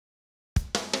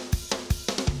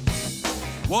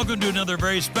Welcome to another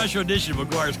very special edition of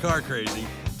McGuire's Car Crazy.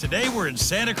 Today we're in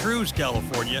Santa Cruz,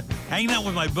 California, hanging out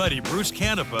with my buddy Bruce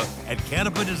Canepa at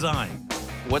Canepa Design.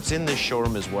 What's in this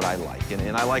showroom is what I like,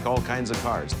 and I like all kinds of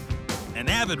cars. An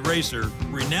avid racer,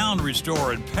 renowned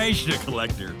restorer, and passionate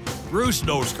collector, Bruce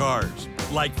knows cars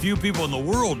like few people in the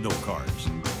world know cars.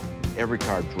 Every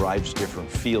car drives different,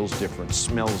 feels different,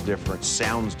 smells different,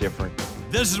 sounds different.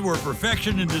 This is where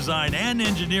perfection in design and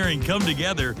engineering come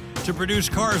together to produce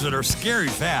cars that are scary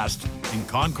fast and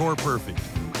Concours perfect.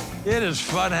 It is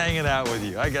fun hanging out with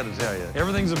you, I gotta tell you.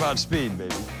 Everything's about speed,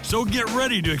 baby. So get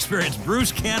ready to experience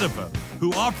Bruce Canepa,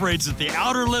 who operates at the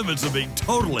outer limits of being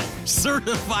totally,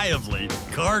 certifiably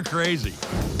car crazy.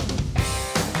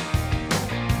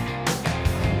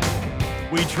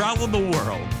 We travel the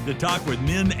world to talk with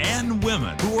men and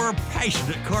women who are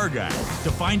passionate car guys to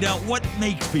find out what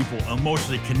makes people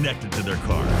emotionally connected to their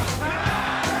cars.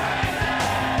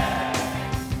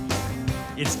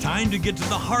 It's time to get to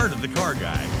the heart of the car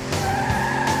guy.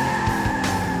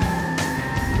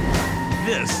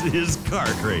 This is Car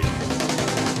Crazy.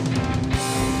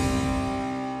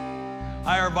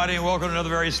 Hi, everybody, and welcome to another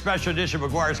very special edition of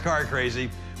McGuire's Car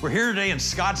Crazy. We're here today in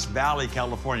Scotts Valley,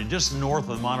 California, just north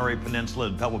of the Monterey Peninsula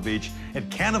and Pebble Beach at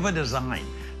Canepa Design.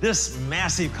 This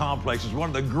massive complex is one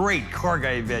of the great car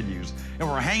guy venues, and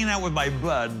we're hanging out with my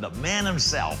bud, the man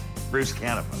himself, Bruce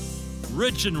Canepa.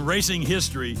 Rich in racing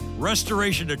history,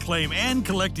 restoration acclaim, and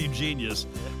collecting genius,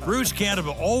 Bruce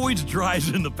Canepa always drives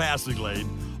in the passing lane,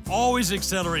 always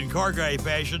accelerating car guy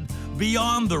passion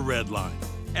beyond the red line.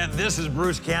 And this is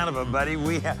Bruce Canepa, buddy.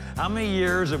 How many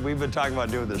years have we been talking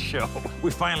about doing this show?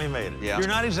 We finally made it. Yeah. You're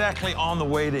not exactly on the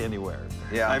way to anywhere.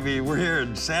 Yeah. I mean, we're here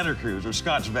in Santa Cruz, or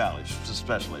Scotts Valley,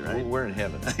 especially, right? We're in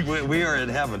heaven. we are in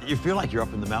heaven. You feel like you're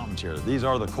up in the mountains here. These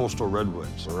are the coastal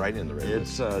redwoods. We're right in the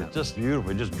redwoods. It's just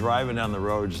beautiful, just driving down the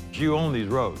roads. You own these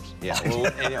roads. Yeah,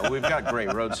 well, yeah, we've got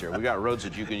great roads here. We've got roads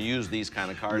that you can use these kind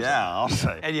of cars Yeah, on. I'll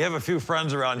say. And you have a few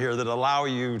friends around here that allow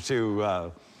you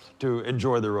to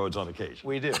enjoy the roads on occasion.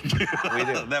 We do. We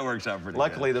do. That works out pretty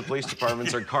Luckily, good. the police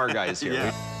departments are car guys here.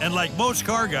 Yeah. And like most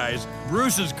car guys,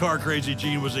 Bruce's car crazy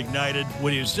gene was ignited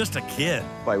when he was just a kid.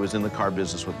 I was in the car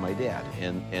business with my dad,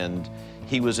 and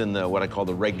he was in the what I call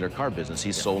the regular car business.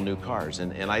 He sold new cars,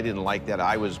 and I didn't like that.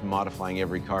 I was modifying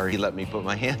every car he let me put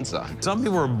my hands on. Some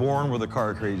people are born with a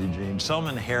car crazy gene. Some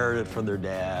inherit it from their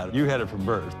dad. You had it from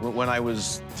birth. When I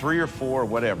was 3 or 4,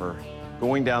 whatever,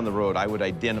 going down the road, I would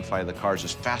identify the cars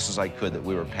as fast as I could that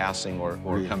we were passing or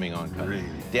coming on. Really?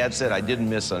 Dad said I didn't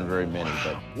miss on very many,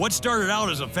 but What started out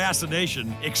as a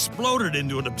fascination exploded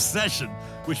into an obsession,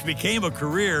 which became a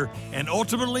career and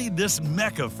ultimately this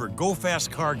mecca for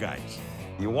go-fast car guys.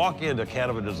 You walk into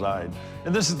Canepa Design,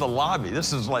 and this is the lobby.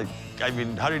 This is like, I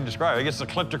mean, how do you describe it? I guess the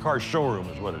collector car showroom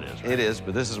is what it is. Right? it is,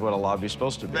 but this is what a lobby's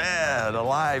supposed to be. Man,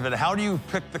 alive. And how do you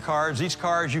pick the cars? These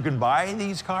cars, you can buy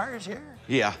these cars here?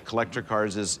 Yeah, collector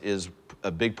cars is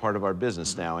a big part of our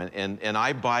business now, and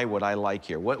I buy what I like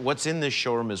here. What's in this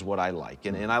showroom is what I like,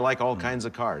 and I like all kinds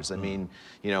of cars. I mean,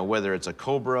 you know, whether it's a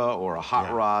Cobra or a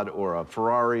Hot Rod or a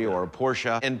Ferrari or a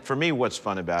Porsche. And for me, what's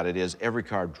fun about it is every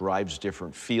car drives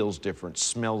different, feels different,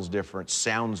 smells different,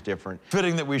 sounds different.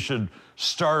 Fitting that we should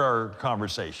start our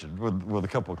conversation with a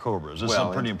couple of Cobras. This is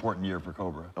a pretty important year for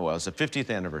Cobra. Well, it's the 50th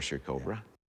anniversary Cobra.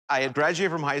 I had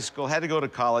graduated from high school, had to go to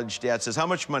college. Dad says, how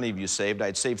much money have you saved?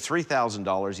 I'd saved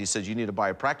 $3,000. He says, you need to buy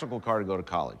a practical car to go to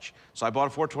college. So I bought a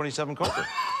 427 Cobra.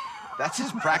 That's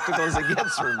as practical as it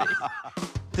gets for me.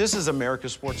 This is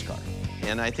America's sports car.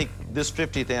 And I think this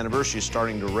 50th anniversary is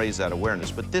starting to raise that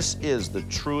awareness. But this is the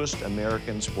truest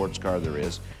American sports car there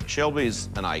is. Shelby's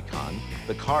an icon.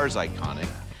 The car's iconic.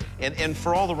 And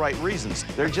for all the right reasons.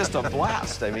 They're just a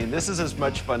blast. I mean, this is as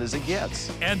much fun as it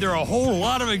gets. And there are a whole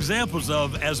lot of examples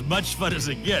of as much fun as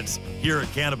it gets here at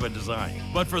Canepa Design.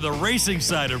 But for the racing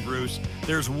side of Bruce,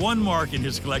 there's one mark in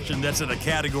his collection that's in a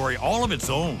category all of its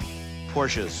own.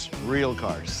 Porsches, real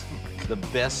cars. The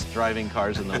best driving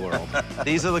cars in the world.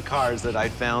 These are the cars that I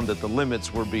found that the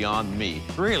limits were beyond me.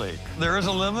 Really? There is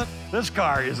a limit? This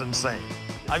car is insane.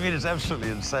 I mean, it's absolutely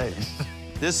insane.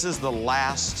 This is the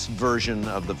last version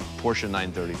of the Porsche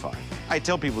 935. I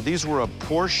tell people these were a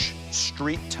Porsche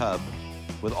street tub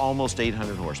with almost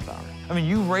 800 horsepower. I mean,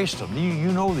 you raced them.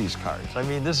 You know these cars. I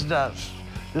mean, this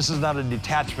is not a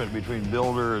detachment between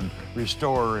builder and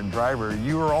restorer and driver.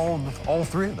 You are all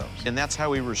three of those. And that's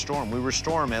how we restore them. We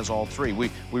restore them as all three.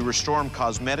 We restore them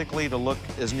cosmetically to look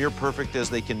as near perfect as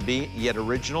they can be, yet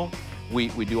original. We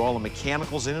do all the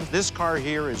mechanicals in it. This car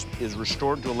here is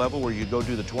restored to a level where you go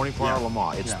do the 24-hour Le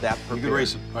Mans. It's that prepared. You could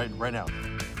race it right now.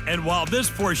 And while this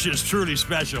Porsche is truly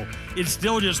special, it's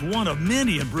still just one of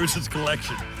many in Bruce's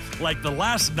collection. Like the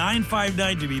last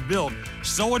 959 to be built,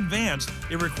 so advanced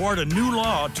it required a new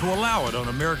law to allow it on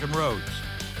American roads.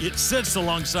 It sits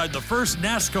alongside the first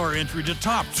NASCAR entry to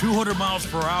top 200 miles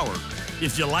per hour.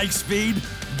 If you like speed,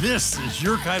 this is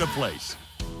your kind of place.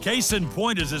 Case in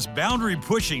point is this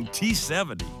boundary-pushing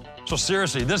T70. So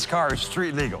seriously, this car is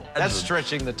street legal. That's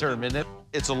stretching the term, isn't it?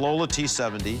 It's a Lola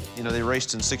T70. You know, they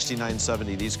raced in 69,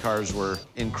 70. These cars were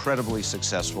incredibly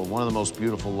successful. One of the most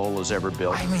beautiful Lolas ever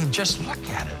built. I mean, just look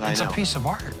at it. It's a piece of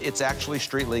art. It's actually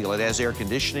street legal. It has air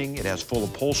conditioning. It has full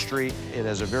upholstery. It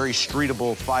has a very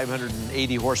streetable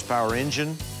 580 horsepower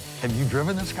engine. Have you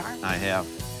driven this car? I have.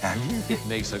 Have you? It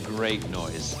makes a great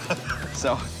noise.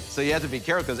 So you have to be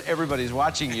careful because everybody's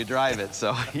watching you drive it.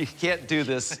 So you can't do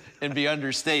this and be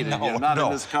understated. No, You're not in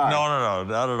this car. No,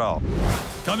 not at all.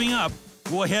 Coming up,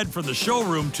 we'll head from the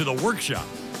showroom to the workshop,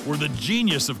 where the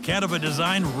genius of Canepa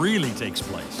Design really takes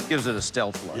place. Gives it a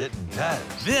stealth look. It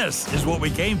does. This is what we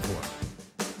came for.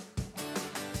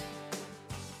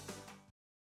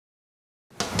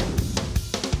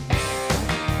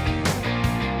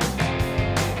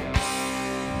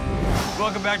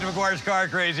 Welcome back to McGuire's Car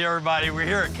Crazy, everybody. We're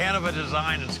here at Canepa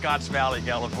Design in Scotts Valley,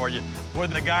 California,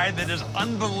 with the guy that is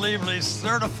unbelievably,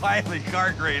 certifiably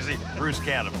car crazy, Bruce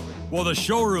Canepa. Well, the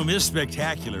showroom is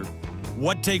spectacular.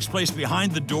 What takes place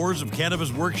behind the doors of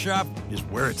Canepa's workshop is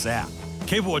where it's at.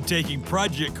 Capable of taking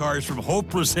project cars from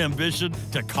hopeless ambition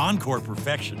to Concord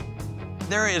perfection.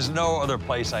 There is no other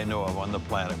place I know of on the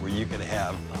planet where you could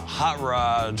have hot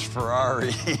rods,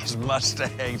 Ferraris,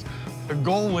 Mustangs, a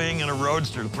Gullwing, and a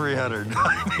Roadster 300.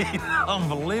 I mean,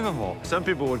 unbelievable. Some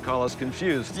people would call us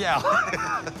confused. Yeah.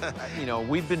 You know,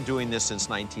 we've been doing this since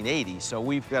 1980, so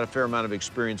we've got a fair amount of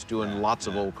experience doing lots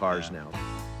of old cars now.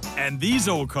 And these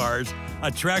old cars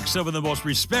attract some of the most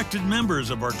respected members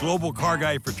of our global car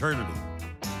guy fraternity.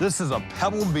 This is a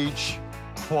Pebble Beach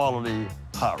quality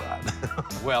hot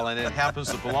rod. Well, and it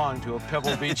happens to belong to a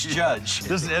Pebble Beach judge.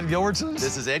 This is Ed Gilbertson's?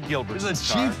 This is Ed Gilbertson's This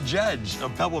is a chief judge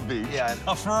of Pebble Beach. Yeah.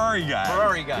 A Ferrari guy.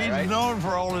 Ferrari guy, He's right? known for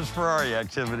all his Ferrari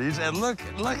activities. And look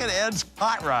at Ed's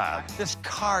hot rod. This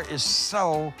car is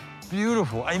so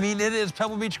beautiful. I mean, it is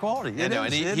Pebble Beach quality. I know,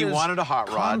 and he wanted a hot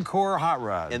rod. Encore hot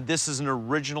rod. And this is an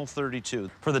original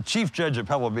 32. For the chief judge at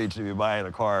Pebble Beach to be buying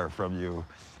a car from you,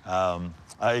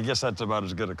 I guess that's about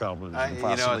as good a compliment as you You know,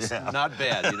 possibly it's have. not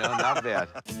bad, you know, not bad.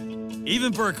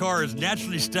 Even for a car as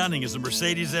naturally stunning as the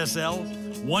Mercedes SL,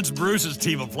 once Bruce's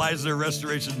team applies their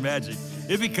restoration magic,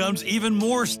 it becomes even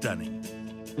more stunning.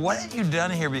 What have you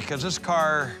done here? Because this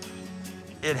car,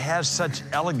 it has such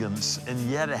elegance, and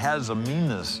yet it has a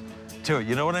meanness to it.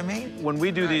 You know what I mean? When we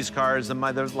do these cars,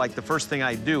 the first thing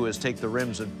I do is take the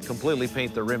rims and completely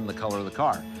paint the rim the color of the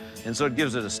car. And so it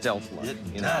gives it a stealth look. It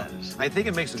you does. know? I think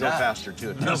it makes it go faster,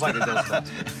 too. It feels like it goes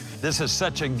faster. This is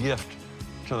such a gift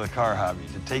to the car hobby,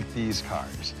 to take these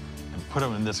cars and put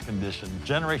them in this condition.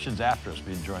 Generations after us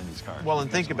be enjoying these cars. Well, and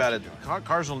think about it.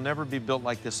 Cars will never be built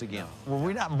like this again. Were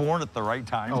we not born at the right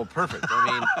time? Oh, perfect.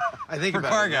 I mean, I think For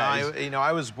about car it. guys.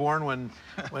 I was born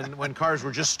when cars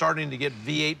were just starting to get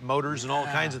V8 motors and all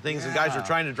kinds of things, and guys were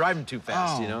trying to drive them too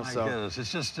fast, you know? My So goodness.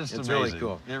 It's just it's amazing. really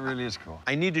cool. It really is cool.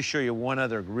 I need to show you one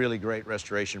other really great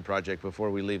restoration project before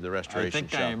we leave the I restoration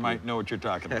think shop. I might know what you're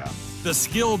talking about. The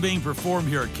skill being performed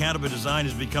here at Canepa Design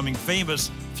is becoming famous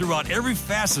throughout every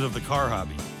facet of the car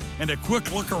hobby. And a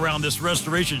quick look around this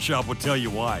restoration shop will tell you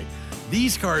why.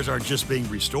 These cars aren't just being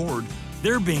restored,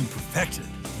 they're being perfected.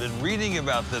 Been reading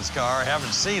about this car,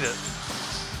 haven't seen it.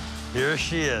 Here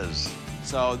she is.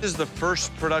 So this is the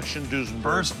first production Duesenberg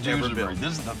First ever Duesenberg. built.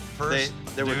 This is the first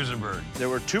Duesenberg. There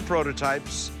were 2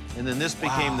 prototypes, and then this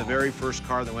became the very first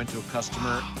car that went to a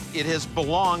customer. It has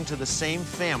belonged to the same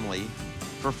family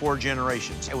for 4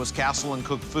 generations. It was Castle and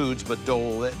Cook Foods, but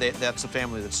Dole, that's the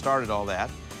family that started all that.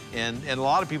 And a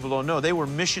lot of people don't know, they were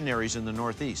missionaries in the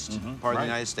Northeast, part of the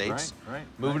United States.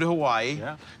 Moved to Hawaii.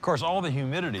 Yeah. Of course, all the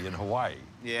humidity in Hawaii.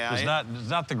 Yeah, It's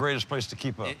not the greatest place to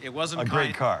keep a wasn't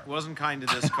great car. It wasn't kind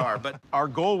to this car, but our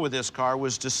goal with this car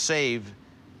was to save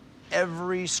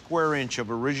every square inch of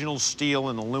original steel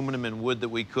and aluminum and wood that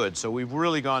we could. So we've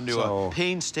really gone to a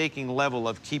painstaking level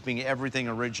of keeping everything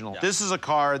original. Yeah. This is a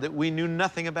car that we knew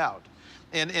nothing about.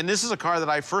 And this is a car that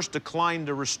I first declined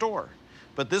to restore.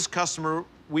 But this customer,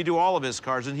 we do all of his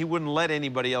cars, and he wouldn't let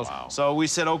anybody else. Wow. So we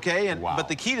said, okay, but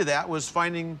the key to that was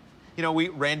finding You know,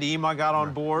 Randy Ema got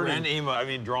on board. Randy Ema, I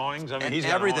mean, drawings. I mean, he's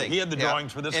got everything. He had the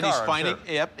drawings for this and car. He's finding, I'm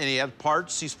sure. Yep, and he had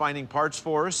parts. He's finding parts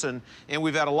for us, and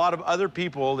we've had a lot of other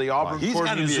people. The Auburn He's Ford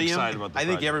gotta be Museum. excited about the I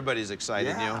think project. everybody's excited.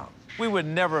 Yeah. You know, we would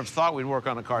never have thought we'd work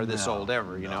on a car this old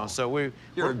ever. You know, so we're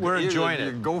enjoying You're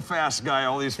a it. go fast guy,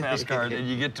 all these fast cars, and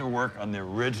you get to work on the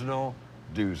original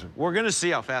Doozer. We're gonna see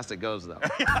how fast it goes, though.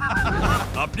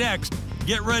 Up next,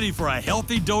 get ready for a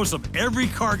healthy dose of every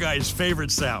car guy's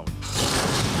favorite sound.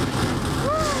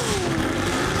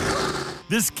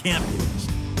 This can't be missed.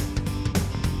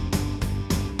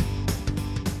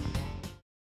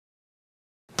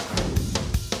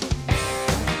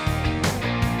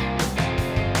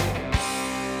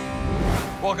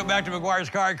 Welcome back to McGuire's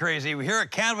Car Crazy. We're here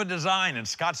at Canepa Design in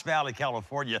Scotts Valley,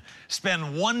 California.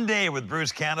 Spend one day with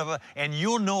Bruce Canepa, and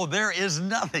you'll know there is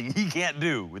nothing he can't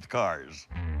do with cars.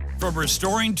 From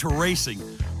restoring to racing,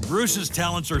 Bruce's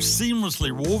talents are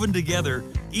seamlessly woven together,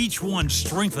 each one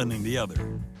strengthening the other.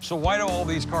 So why do all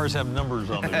these cars have numbers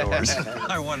on their doors?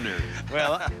 I wonder.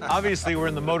 Well, obviously we're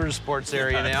in the motorsports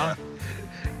area now.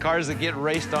 Cars that get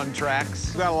raced on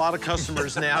tracks. We've got a lot of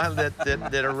customers now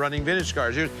that are running vintage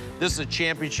cars. This is a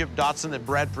championship Datsun that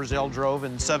Brad Frizzell drove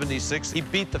in '76. He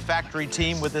beat the factory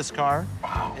team with this car.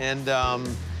 Wow. And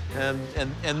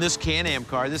this Can-Am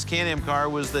car. This Can-Am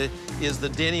car is the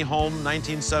Denny Holm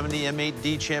 1970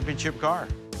 M8D championship car.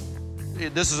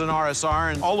 This is an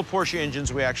RSR, and all the Porsche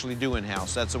engines we actually do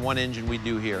in-house. That's the one engine we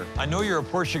do here. I know you're a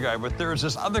Porsche guy, but there's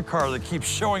this other car that keeps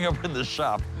showing up in the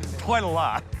shop quite a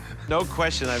lot. No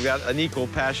question, I've got an equal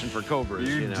passion for Cobras.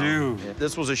 You know? do.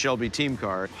 This was a Shelby team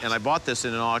car, and I bought this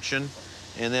in an auction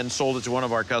and then sold it to one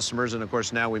of our customers, and of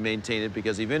course now we maintain it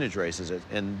because he vintage races it.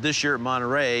 And this year at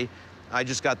Monterey, I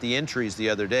just got the entries the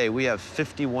other day. We have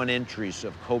 51 entries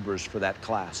of Cobras for that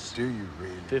class. Do you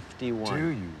really? 51. Do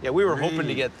you? Yeah, we were hoping to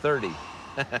really? get 30.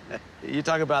 You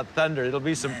talk about thunder, it'll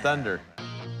be some thunder.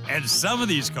 And some of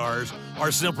these cars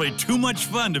are simply too much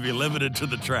fun to be limited to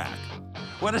the track.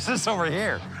 What is this over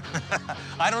here?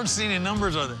 I don't see any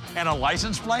numbers on it. And a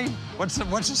license plate? What's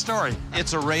the story?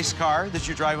 It's a race car that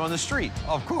you drive on the street.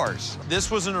 Of course. This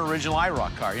was an original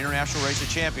IROC car, International Race of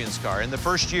Champions car. In the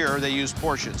first year, they used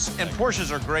Porsches. And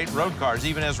Porsches are great road cars,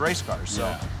 even as race cars.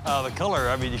 So The color,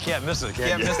 I mean, you can't miss it.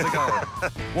 can't miss the color.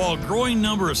 While a growing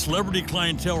number of celebrity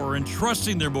clientele are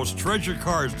entrusting their most treasured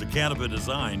cars to Canepa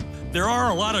Design, there are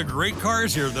a lot of great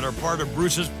cars here that are part of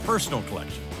Bruce's personal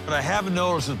collection. But I have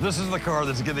noticed that this is the car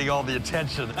that's getting all the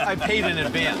attention. I paid in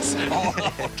advance. Oh,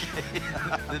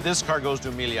 okay. This car goes to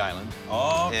Amelia Island.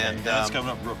 Oh, okay. And, That's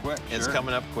coming up real quick. It's Sure.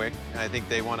 coming up quick. I think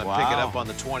they want to pick it Wow. up on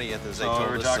the 20th, as they So told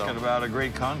we're us. talking about a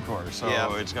great concourse, so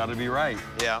Yeah. it's got to be right.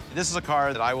 Yeah, this is a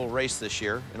car that I will race this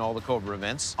year in all the Cobra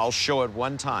events. I'll show it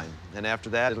one time, and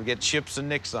after that, it'll get chips and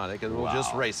nicks on it, because we'll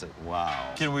just race it. Wow.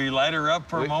 Can we light her up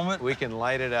for a moment? We can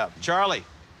light it up. Charlie,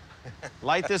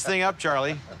 light this thing up,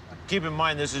 Charlie. Keep in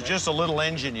mind, this is just a little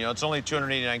engine, you know, it's only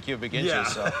 289 cubic inches, Yeah.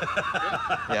 so.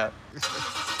 Yeah.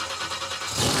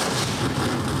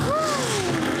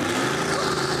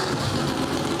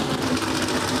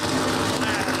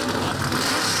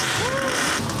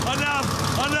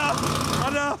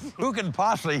 Enough. Who can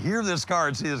possibly hear this car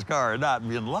and see this car and not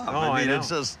be in love? Oh, I mean, I know. it's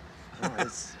just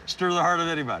It's stir the heart of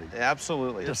anybody.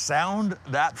 absolutely. To sound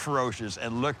that ferocious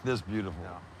and look this beautiful,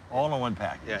 all in one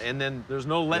package. Yeah, and then there's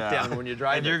no letdown when you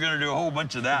drive And it. you're going to do a whole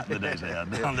bunch of that in the days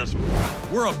ahead on this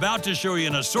one. We're about to show you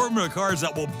an assortment of cars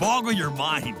that will boggle your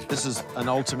mind. This is an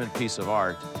ultimate piece of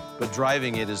art, but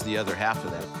driving it is the other half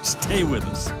of that. Stay with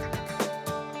us.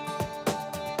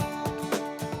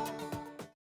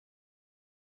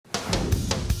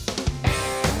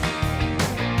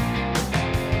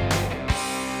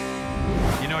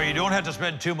 You know, you don't have to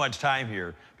spend too much time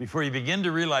here before you begin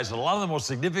to realize that a lot of the most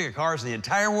significant cars in the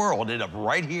entire world end up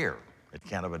right here at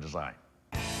Canepa Design.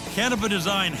 Canepa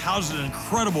Design houses an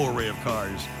incredible array of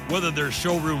cars, whether they're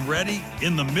showroom ready,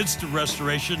 in the midst of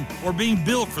restoration, or being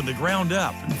built from the ground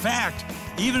up. In fact,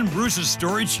 even Bruce's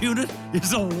storage unit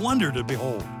is a wonder to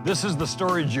behold. This is the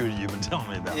storage unit you've been telling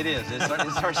me about. It is. It's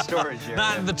our storage area.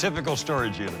 Not the typical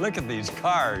storage unit. Look at these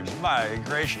cars, my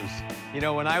gracious. You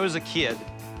know, when I was a kid,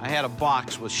 I had a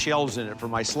box with shelves in it for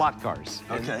my slot cars.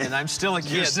 Okay. And I'm still a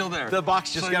kid. You're still there. The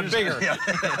box just got bigger.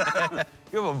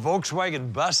 You have a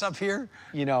Volkswagen bus up here?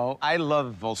 You know, I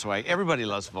love Volkswagen. Everybody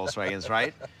loves Volkswagens,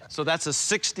 right? So that's a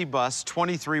 60 bus,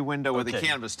 23 window with a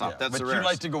canvas top. That's but the you rarest.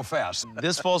 like to go fast.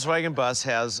 This Volkswagen bus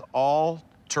has all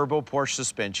turbo Porsche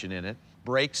suspension in it,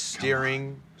 brakes,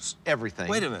 steering, everything.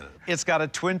 Wait a minute. It's got a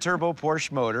twin turbo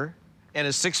Porsche motor, and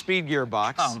a 6-speed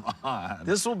gearbox. Come on.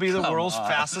 This will be the world's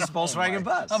fastest Volkswagen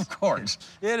bus. Of course.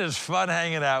 It is fun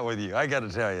hanging out with you. I got to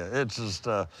tell you, it's just,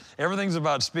 everything's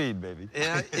about speed, baby.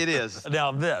 Yeah, it is.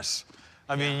 Now this,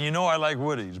 I mean, you know I like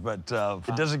Woodies, but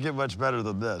it doesn't get much better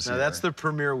than this. Now, that's the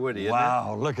premier Woody, isn't it?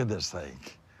 Wow, look at this thing.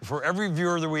 For every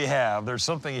viewer that we have, there's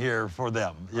something here for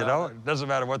them, you know? It doesn't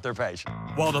matter what their passion.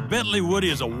 While the Bentley Woody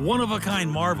is a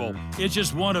one-of-a-kind marvel, it's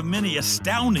just one of many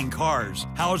astounding cars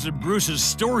housed in Bruce's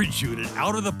storage unit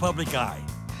out of the public eye.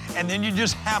 And then you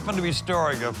just happen to be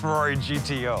storing a Ferrari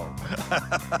GTO.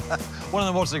 One of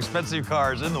the most expensive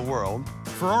cars in the world.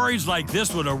 Ferraris like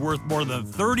this one are worth more than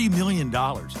 $30 million.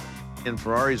 In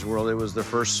Ferrari's world, it was the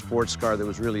first sports car that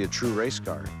was really a true race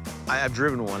car. I've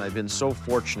driven one. I've been so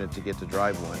fortunate to get to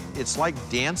drive one. It's like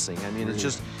dancing. I mean, it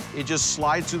just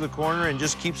slides through the corner and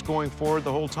just keeps going forward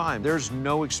the whole time. There's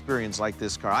no experience like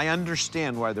this car. I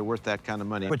understand why they're worth that kind of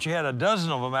money. But you had a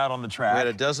dozen of them out on the track. We had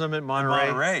a dozen of them at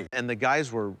Monterey. And the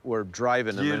guys were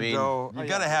driving them. You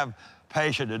got to have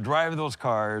passion to drive those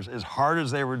cars as hard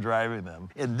as they were driving them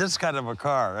in this kind of a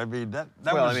car. I mean, that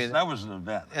was an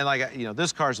event. And like, you know,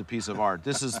 this car's a piece of art.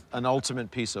 This is an ultimate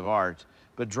piece of art.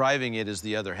 But driving it is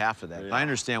the other half of that. Yeah. I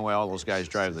understand why all those guys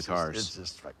drive the cars. It's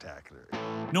just spectacular.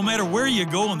 No matter where you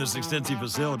go in this extensive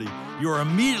facility, you are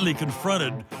immediately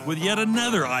confronted with yet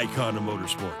another icon of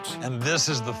motorsports. And this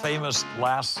is the famous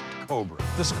last Cobra.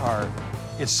 This car,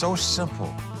 it's so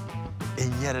simple,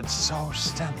 and yet it's so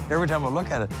stunning. Every time I look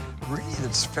at it, really,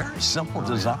 it's very simple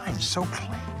design, so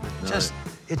clean.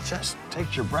 It just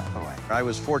takes your breath away. I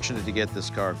was fortunate to get this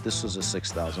car. This was a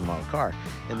 6,000-mile car.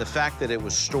 And the fact that it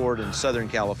was stored in Southern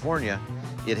California,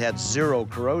 it had 0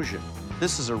 corrosion.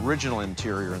 This is original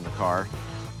interior in the car.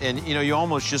 And, you know, you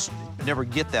almost just never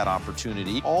get that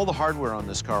opportunity. All the hardware on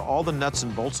this car, all the nuts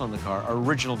and bolts on the car are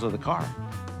original to the car.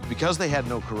 Because they had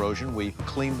no corrosion, we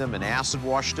cleaned them and acid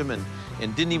washed them and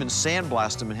didn't even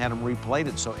sandblast them and had them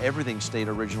replated, so everything stayed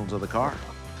original to the car.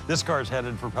 This car's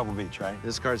headed for Pebble Beach, right?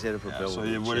 This car's headed for Pebble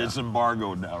Beach. So it's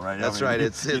embargoed now, right? That's right.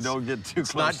 You don't get too close.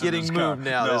 It's not getting moved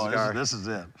now, no, this car. This is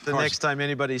it. The next time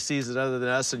anybody sees it other than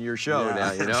us in your show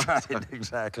now, you know? That's right,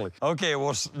 exactly. Okay,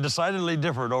 well, decidedly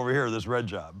different over here, this red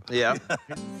job. Yeah.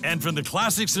 And from the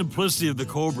classic simplicity of the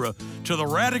Cobra to the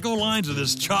radical lines of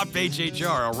this chopped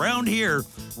HHR, around here,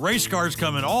 race cars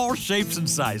come in all shapes and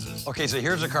sizes. Okay, so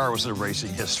here's a car with some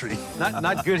racing history.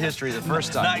 Not good history the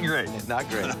first time. Not great. Not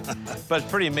great. But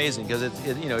it's pretty amazing because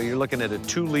you know, you're looking at a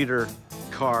 2-liter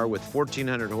car with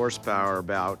 1,400 horsepower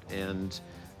about, and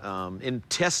in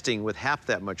testing with half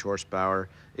that much horsepower,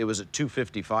 it was at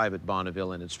 255 at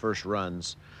Bonneville in its first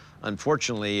runs.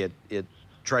 Unfortunately, it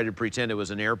tried to pretend it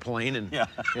was an airplane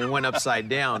and went upside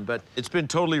down, but it's been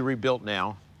totally rebuilt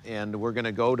now. And we're going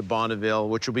to go to Bonneville,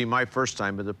 which will be my first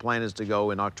time, but the plan is to go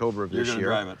in October of this year. You're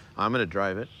going to drive it. I'm going to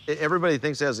drive it. Everybody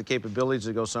thinks it has the capabilities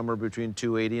to go somewhere between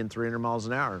 280 and 300 miles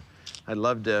an hour. I'd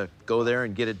love to go there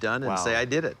and get it done and say I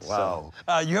did it. Wow.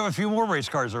 So. You have a few more race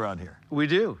cars around here. We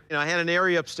do. You know, I had an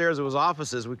area upstairs that was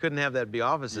offices. We couldn't have that be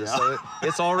offices, so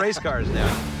it's all race cars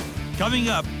now. Coming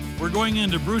up, we're going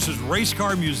into Bruce's Race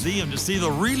Car Museum to see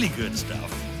the really good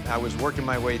stuff. I was working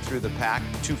my way through the pack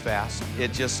too fast.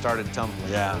 It just started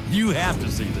tumbling. Yeah. You have to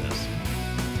see this.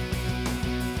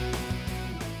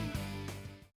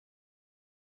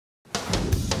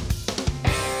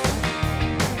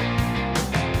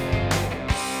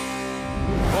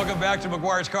 Welcome back to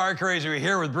McGuire's Car Crazy. We're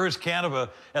here with Bruce Canepa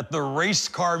at the Race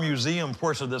Car Museum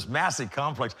portion of this massive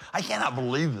complex. I cannot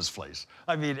believe this place.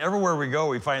 I mean, everywhere we go,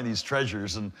 we find these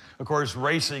treasures. And of course,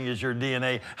 racing is your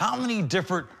DNA. How many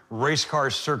different race car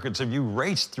circuits have you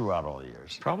raced throughout all the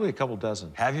years? Probably a couple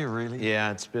dozen. Have you really?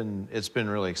 Yeah, it's been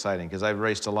really exciting because I've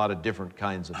raced a lot of different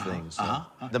kinds of things.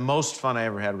 The most fun I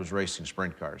ever had was racing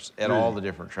sprint cars at all the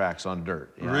different tracks on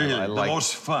dirt. You know, really? I the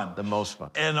most fun? The most fun.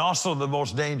 And also the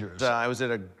most dangerous. I was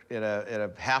at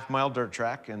a half-mile dirt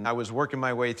track, and I was working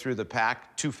my way through the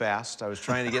pack too fast. I was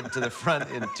trying to get to the front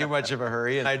in too much of a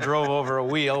hurry, and I drove over a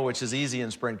wheel, which is easy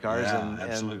in sprint cars. Yeah,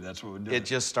 absolutely. That's what we do. It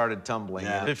just started tumbling.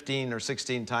 Yeah. 15 or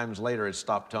 16 times later, it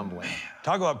stopped tumbling.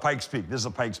 Talk about Pikes Peak. This is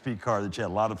a Pikes Peak car that you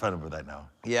had a lot of fun with, I know.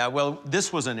 Yeah, well,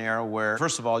 this was an era where,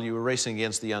 first of all, you were racing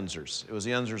against the Unzers. It was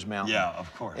the Unzers Mountain. Yeah,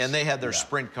 of course. And they had their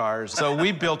sprint cars. So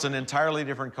we built an entirely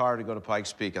different car to go to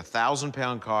Pikes Peak, a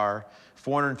 1,000-pound car,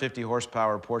 450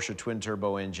 horsepower Porsche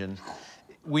twin-turbo engine.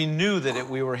 We knew that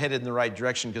we were headed in the right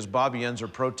direction because Bobby Unser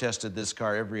protested this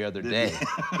car every other day.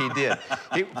 He did.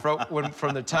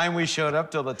 From the time we showed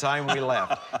up till the time we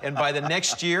left. And by the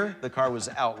next year, the car was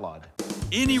outlawed.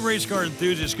 Any race car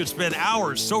enthusiast could spend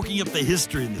hours soaking up the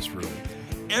history in this room.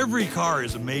 Every car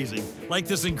is amazing, like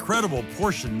this incredible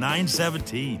Porsche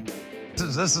 917.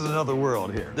 This is another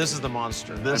world here. This is the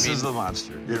monster. This is the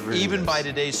monster. It really Even is. by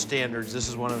today's standards, this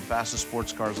is one of the fastest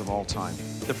sports cars of all time.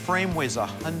 The frame weighs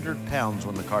 100 pounds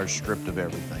when the car's stripped of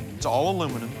everything. It's all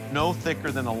aluminum, no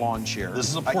thicker than a lawn chair. This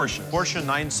is a Porsche. Porsche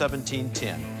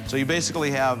 91710. So you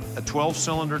basically have a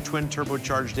 12-cylinder twin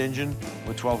turbocharged engine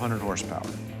with 1,200 horsepower.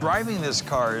 Driving this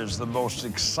car is the most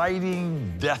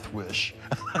exciting death wish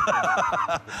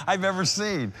I've ever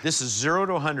seen. This is 0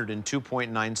 to 100 in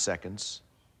 2.9 seconds.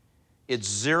 It's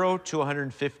 0 to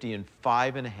 150 in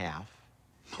 5.5,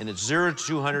 and it's 0 to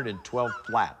 200 in 12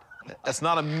 flat. That's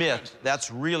not a myth.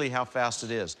 That's really how fast it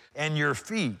is. And your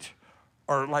feet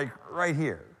are like right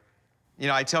here. You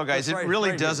know, I tell guys, That's it right, really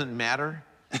right here. doesn't matter,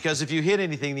 because if you hit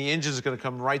anything, the engine's gonna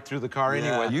come right through the car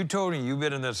anyway. You told me you've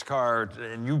been in this car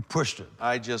and you pushed it.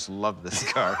 I just love this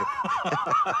car.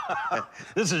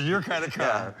 This is your kind of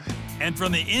car. And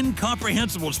from the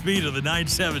incomprehensible speed of the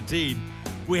 917,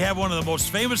 we have one of the most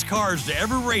famous cars to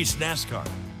ever race NASCAR.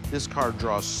 This car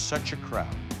draws such a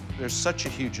crowd. There's such a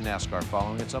huge NASCAR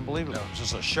following, it's unbelievable. Is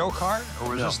this a show car or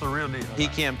was this the real deal? He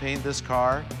campaigned this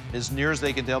car. As near as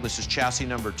they can tell, this is chassis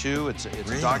number 2. It's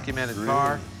a documented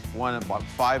car. Won about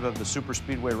 5 of the super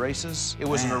speedway races. It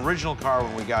was an original car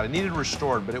when we got it. It needed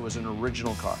restored, but it was an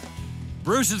original car.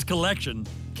 Bruce's collection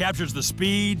captures the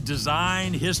speed,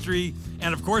 design, history,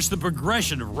 and of course the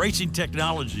progression of racing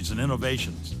technologies and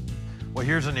innovations. Well,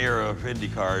 here's an era of Indy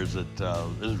cars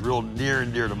that is real near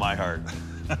and dear to my heart.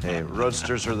 Hey,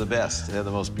 roadsters are the best. They're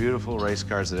the most beautiful race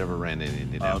cars that ever ran in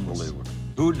Indianapolis. Unbelievable.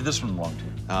 Who did this one belong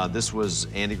to? This was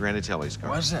Andy Granatelli's car.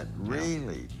 Was it?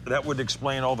 Really? That would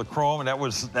explain all the chrome, and that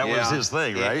was his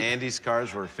thing, right? Andy's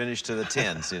cars were finished to the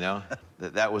tins, you know?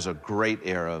 That was a great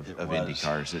era of Indy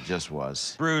cars. It just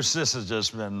was. Bruce, this has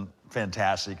just been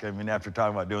fantastic. I mean, after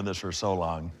talking about doing this for so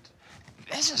long,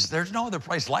 there's no other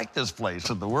place like this place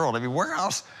in the world. I mean, where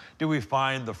else do we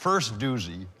find the first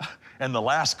doozy and the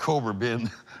last Cobra being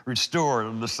restored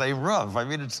in the same roof? I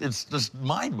mean, it's just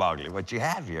mind-boggling what you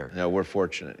have here. No, we're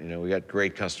fortunate. You know, we got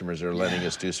great customers that are letting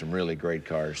us do some really great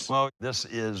cars. Well, this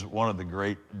is one of the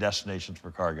great destinations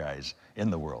for car guys in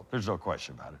the world. There's no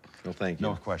question about it. Well, thank you.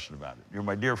 No question about it. You're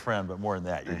my dear friend, but more than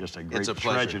that, you're just a great It's a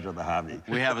pleasure. treasure to the hobby.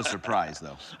 We have a surprise,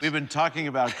 though. We've been talking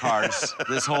about cars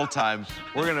this whole time.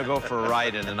 We're gonna go for a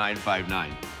ride in a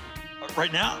 959.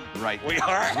 Right now? Right. We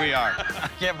are? We are. I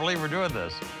can't believe we're doing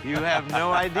this. You have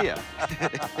no idea.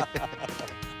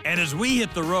 And as we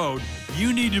hit the road,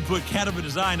 you need to put Canepa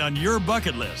Design on your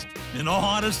bucket list. In all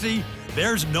honesty,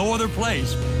 there's no other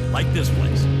place like this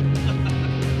place.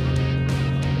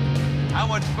 How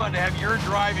much fun to have your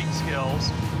driving skills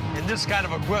in this kind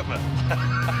of equipment.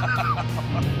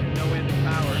 No wind and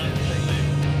power.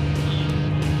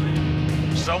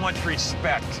 So much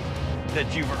respect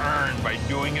that you've earned by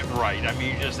doing it right. I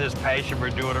mean, just this passion for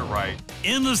doing it right.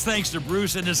 Endless thanks to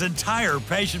Bruce and his entire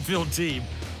passion-filled team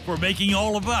for making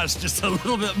all of us just a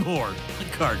little bit more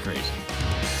car crazy.